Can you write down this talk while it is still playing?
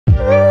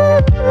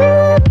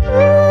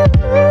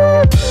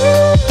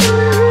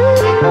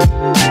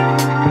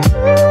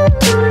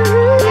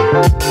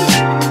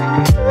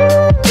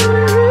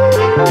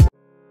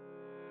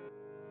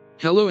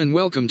Hello and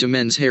welcome to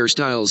Men's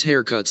Hairstyles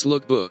Haircuts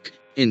Lookbook.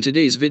 In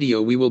today's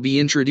video we will be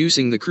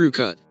introducing the crew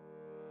cut.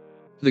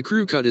 The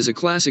crew cut is a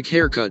classic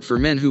haircut for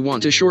men who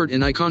want a short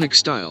and iconic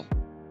style.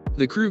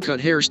 The crew cut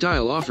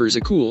hairstyle offers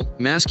a cool,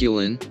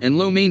 masculine, and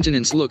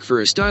low-maintenance look for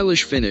a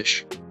stylish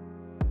finish.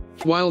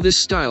 While this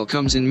style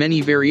comes in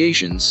many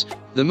variations,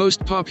 the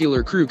most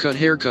popular crew cut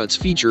haircuts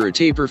feature a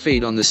taper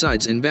fade on the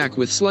sides and back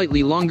with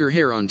slightly longer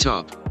hair on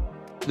top.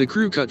 The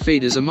crew cut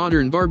fade is a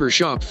modern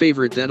barbershop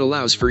favorite that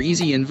allows for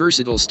easy and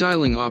versatile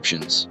styling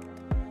options.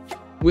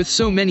 With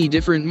so many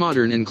different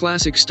modern and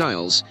classic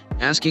styles,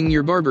 asking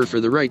your barber for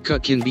the right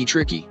cut can be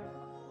tricky.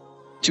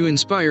 To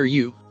inspire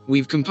you,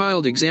 we've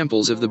compiled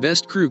examples of the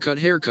best crew cut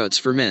haircuts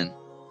for men.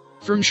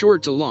 From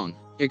short to long,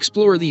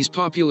 explore these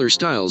popular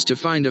styles to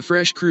find a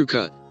fresh crew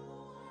cut.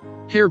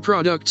 Hair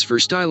products for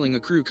styling a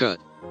crew cut.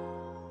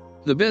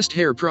 The best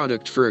hair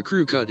product for a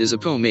crew cut is a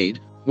pomade,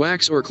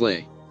 wax or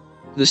clay.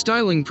 The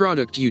styling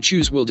product you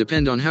choose will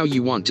depend on how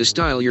you want to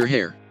style your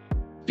hair.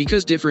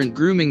 Because different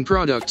grooming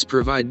products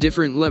provide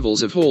different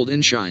levels of hold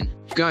and shine,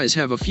 guys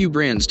have a few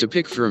brands to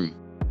pick from.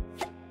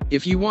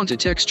 If you want a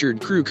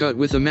textured crew cut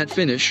with a matte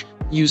finish,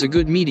 use a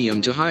good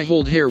medium to high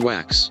hold hair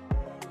wax.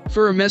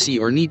 For a messy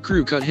or neat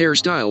crew cut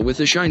hairstyle with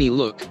a shiny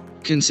look,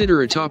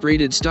 consider a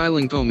top-rated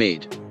styling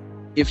pomade.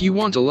 If you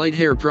want a light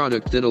hair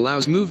product that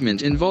allows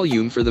movement and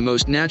volume for the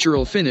most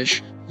natural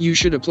finish, you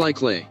should apply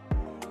clay.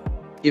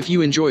 If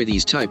you enjoy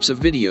these types of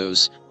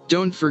videos,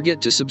 don't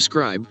forget to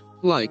subscribe,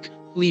 like,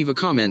 leave a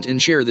comment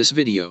and share this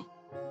video.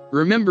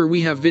 Remember, we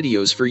have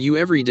videos for you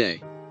every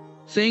day.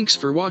 Thanks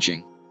for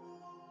watching.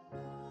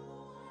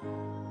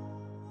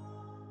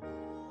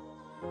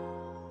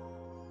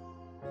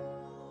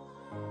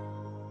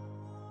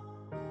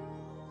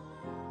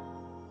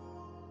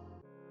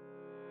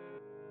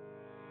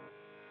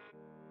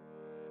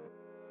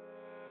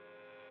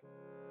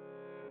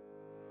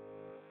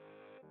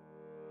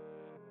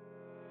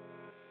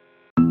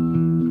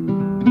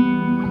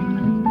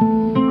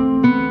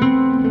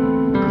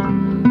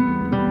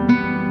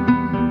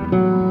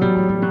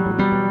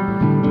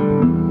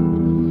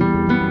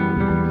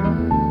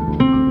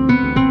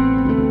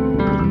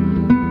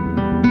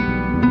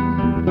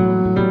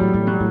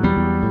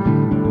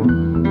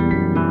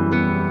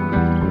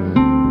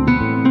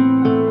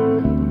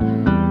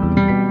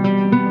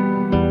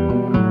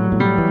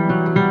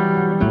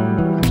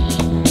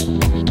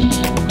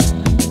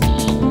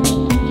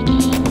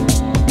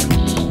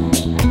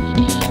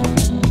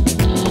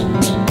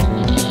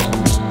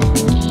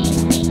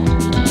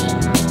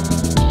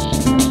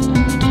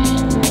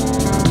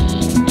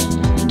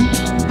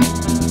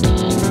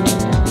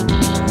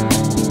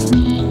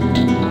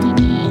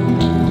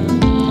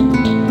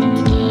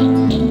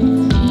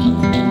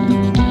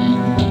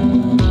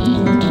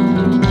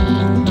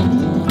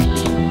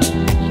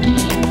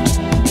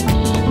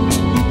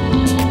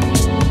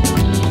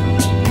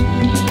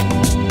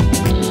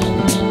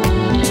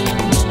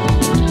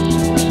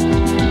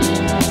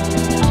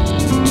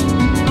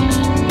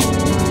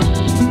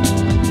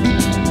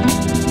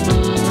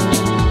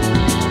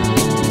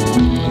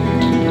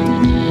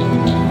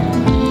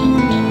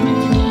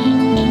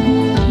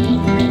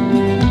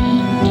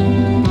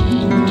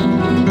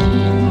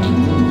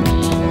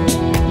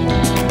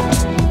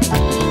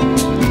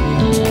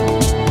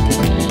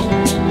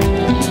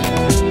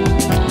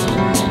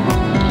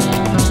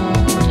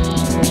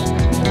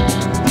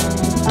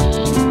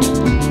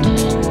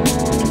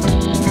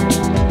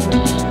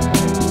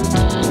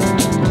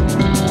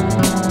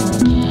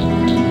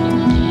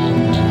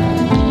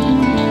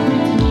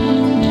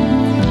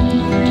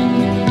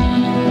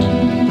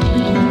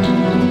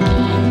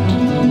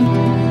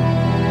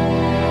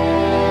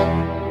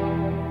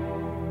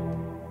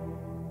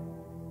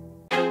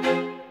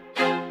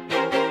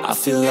 I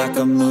feel like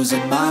I'm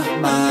losing my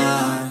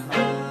mind.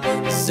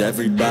 Is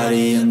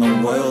everybody in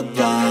the world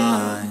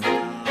blind?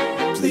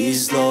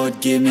 Please,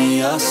 Lord, give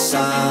me a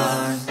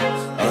sign,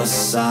 a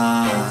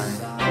sign.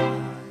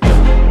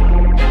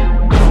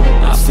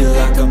 I feel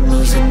like I'm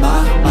losing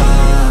my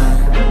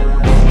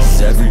mind.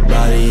 Is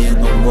everybody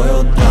in the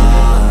world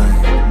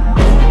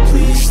blind?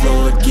 Please,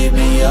 Lord, give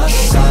me a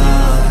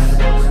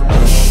sign,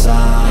 a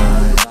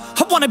sign.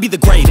 I wanna be the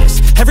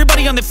greatest.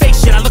 Everybody on their fake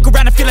shit. I look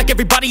around and feel like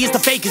everybody is the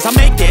fakest. I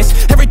make this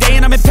every day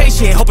and I'm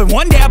impatient, hoping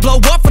one day I blow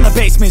up from the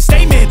basement.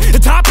 Statement, the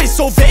top is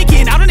so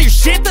vacant. I don't hear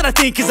shit that I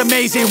think is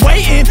amazing.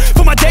 Waiting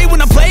for my day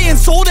when I'm playing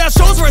sold out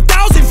shows for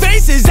 1,000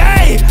 faces.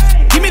 Hey,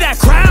 give me that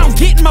crown,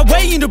 get in my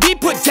way and to be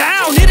put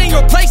down. It ain't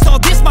your place, all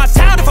this my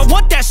town. If I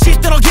want that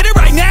shit, then I'll get it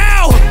right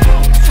now.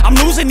 I'm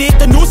losing it,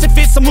 the noose it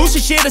fits. I'm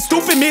losing shit, a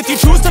stupid myth. You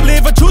choose to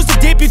live or choose to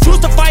dip. You choose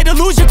to fight or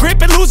lose your grip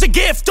and lose a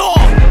gift.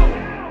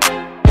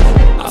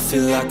 I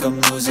feel like I'm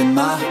losing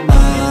my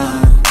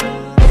mind.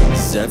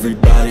 Is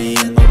everybody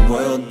in the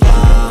world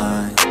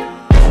blind?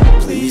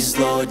 Please,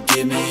 Lord,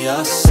 give me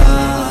a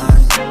sign,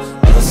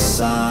 a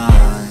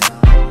sign.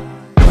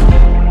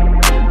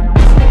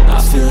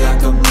 I feel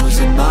like I'm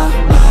losing my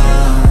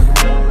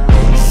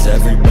mind. Is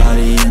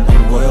everybody in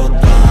the world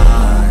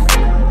blind?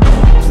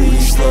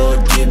 Please, Lord,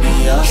 give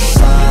me a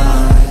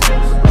sign,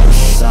 a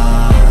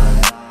sign.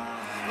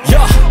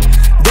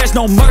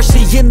 no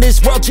mercy in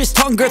this world, just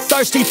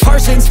hunger-thirsty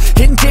persons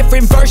in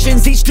different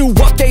versions. Each new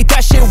update,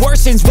 that shit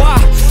worsens. Why?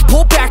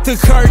 Pull back the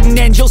curtain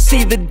and you'll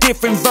see the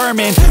different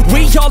vermin.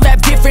 We all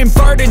have different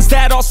burdens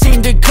that all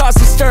seem to cause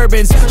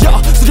disturbance.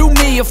 Yo, so do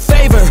me a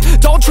favor,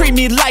 don't treat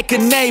me like a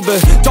neighbor.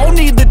 Don't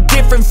need the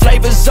different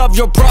flavors of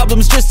your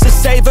problems just to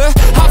savor.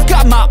 I've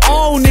got my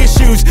own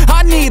issues,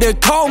 I need a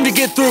comb to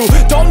get through.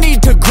 Don't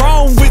need to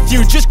groan with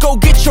you, just go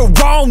get your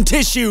own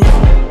tissue.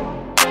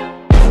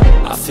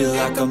 I feel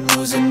like I'm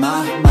losing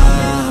my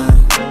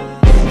mind.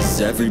 Is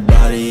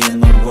everybody in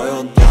the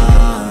world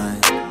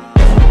blind?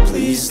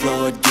 Please,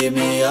 Lord, give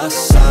me a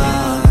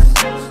sign,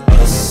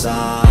 a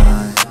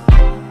sign.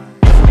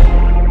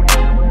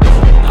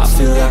 I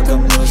feel like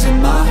I'm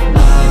losing my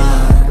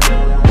mind.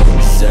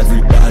 Is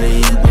everybody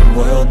in the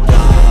world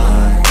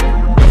blind?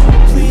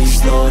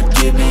 Please, Lord,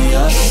 give me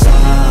a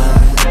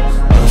sign,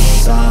 a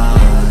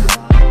sign.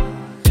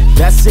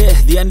 That's it,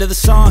 the end of the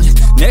song.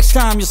 Next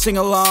time you'll sing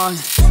along.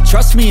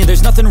 Trust me,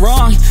 there's nothing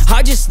wrong,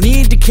 I just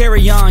need to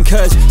carry on.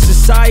 Cause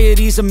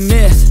society's a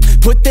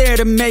myth, put there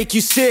to make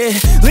you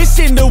sit.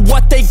 Listen to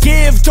what they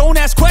give, don't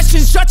ask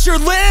questions, shut your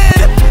lid.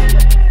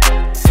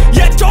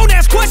 Yeah, don't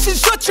ask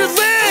questions, shut your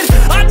lid.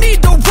 I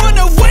need to run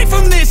away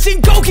from this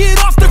and go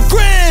get off the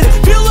grid.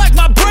 Feel like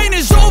my brain